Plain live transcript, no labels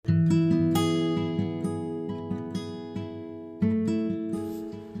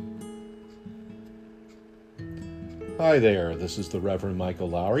Hi there, this is the Reverend Michael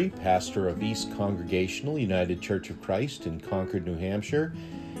Lowry, pastor of East Congregational United Church of Christ in Concord, New Hampshire,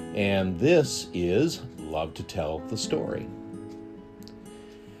 and this is Love to Tell the Story.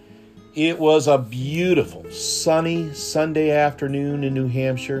 It was a beautiful, sunny Sunday afternoon in New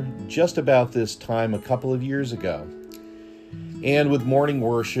Hampshire, just about this time a couple of years ago. And with morning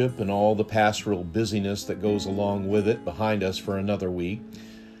worship and all the pastoral busyness that goes along with it behind us for another week,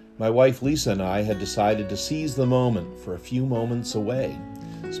 my wife Lisa and I had decided to seize the moment for a few moments away,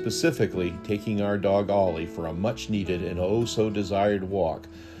 specifically taking our dog Ollie for a much-needed and oh-so-desired walk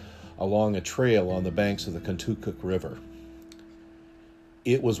along a trail on the banks of the Contoocook River.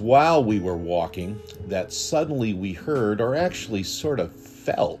 It was while we were walking that suddenly we heard, or actually sort of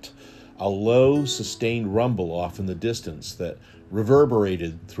felt, a low, sustained rumble off in the distance that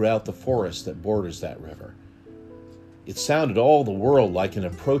reverberated throughout the forest that borders that river. It sounded all the world like an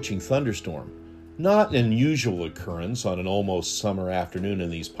approaching thunderstorm. Not an unusual occurrence on an almost summer afternoon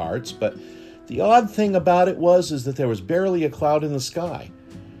in these parts, but the odd thing about it was that there was barely a cloud in the sky,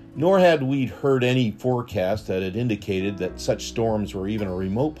 nor had we heard any forecast that had indicated that such storms were even a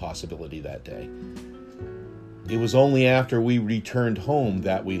remote possibility that day. It was only after we returned home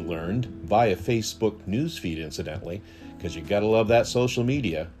that we learned, via Facebook newsfeed incidentally, because you gotta love that social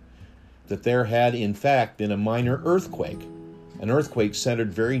media, that there had in fact been a minor earthquake, an earthquake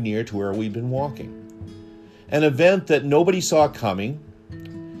centered very near to where we'd been walking. An event that nobody saw coming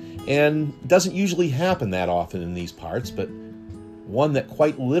and doesn't usually happen that often in these parts, but one that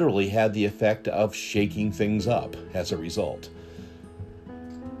quite literally had the effect of shaking things up as a result.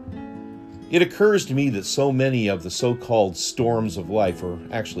 It occurs to me that so many of the so-called storms of life are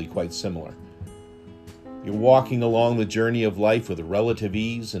actually quite similar. You're walking along the journey of life with relative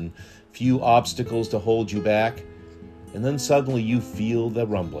ease and few obstacles to hold you back, and then suddenly you feel the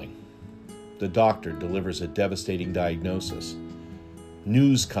rumbling. The doctor delivers a devastating diagnosis.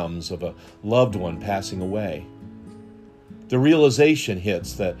 News comes of a loved one passing away. The realization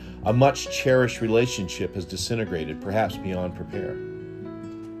hits that a much-cherished relationship has disintegrated, perhaps beyond repair.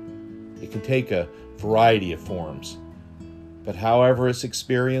 It can take a variety of forms, but however it's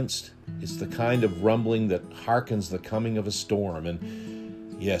experienced, it's the kind of rumbling that harkens the coming of a storm, and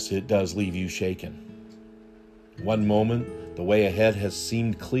yes, it does leave you shaken. One moment, the way ahead has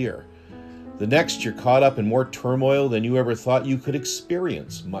seemed clear. The next, you're caught up in more turmoil than you ever thought you could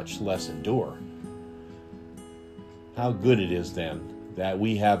experience, much less endure. How good it is, then, that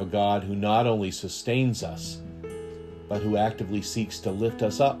we have a God who not only sustains us, but who actively seeks to lift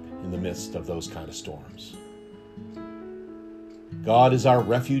us up in the midst of those kind of storms. God is our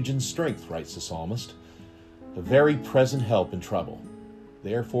refuge and strength, writes the psalmist, a very present help in trouble.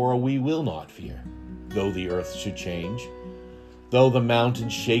 Therefore we will not fear, though the earth should change, though the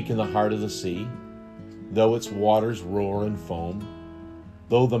mountains shake in the heart of the sea, though its waters roar and foam,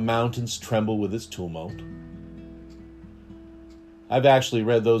 though the mountains tremble with its tumult. I've actually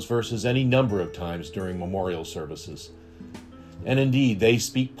read those verses any number of times during memorial services, and indeed they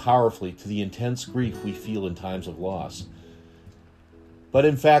speak powerfully to the intense grief we feel in times of loss. But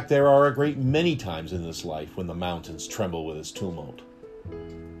in fact, there are a great many times in this life when the mountains tremble with its tumult.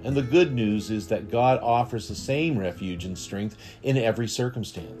 And the good news is that God offers the same refuge and strength in every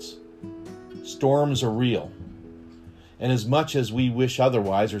circumstance. Storms are real, and as much as we wish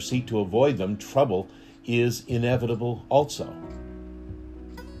otherwise or seek to avoid them, trouble is inevitable also.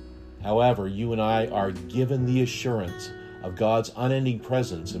 However, you and I are given the assurance of God's unending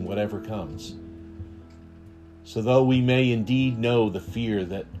presence in whatever comes. So though we may indeed know the fear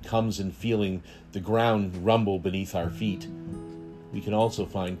that comes in feeling the ground rumble beneath our feet, we can also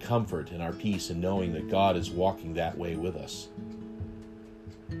find comfort in our peace in knowing that God is walking that way with us.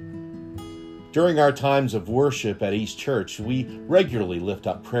 During our times of worship at East Church, we regularly lift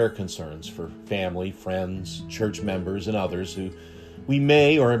up prayer concerns for family, friends, church members, and others who we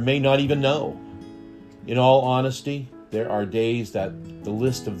may or may not even know. In all honesty, there are days that the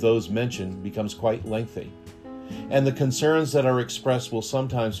list of those mentioned becomes quite lengthy, and the concerns that are expressed will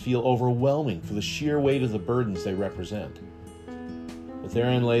sometimes feel overwhelming for the sheer weight of the burdens they represent. But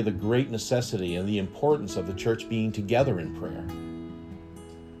therein lay the great necessity and the importance of the church being together in prayer.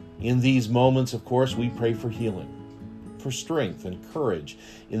 In these moments, of course, we pray for healing, for strength and courage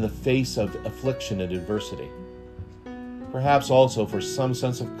in the face of affliction and adversity. Perhaps also for some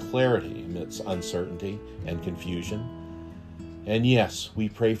sense of clarity amidst uncertainty and confusion. And yes, we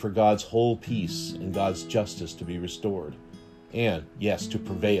pray for God's whole peace and God's justice to be restored, and yes, to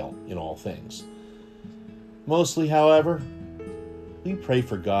prevail in all things. Mostly, however, we pray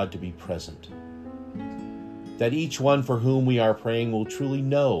for God to be present. that each one for whom we are praying will truly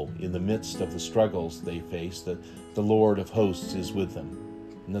know in the midst of the struggles they face that the Lord of hosts is with them,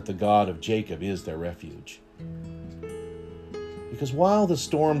 and that the God of Jacob is their refuge. Because while the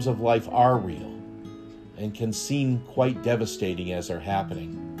storms of life are real and can seem quite devastating as they're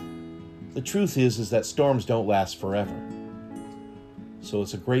happening, the truth is that storms don't last forever. So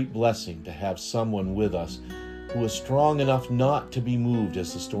it's a great blessing to have someone with us who is strong enough not to be moved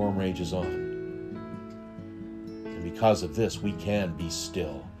as the storm rages on. And because of this, we can be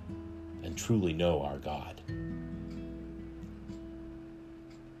still and truly know our God.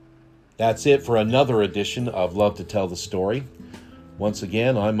 That's it for another edition of Love to Tell the Story. Once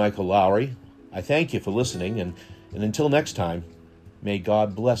again, I'm Michael Lowry. I thank you for listening, and until next time, may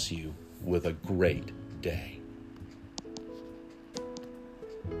God bless you with a great day.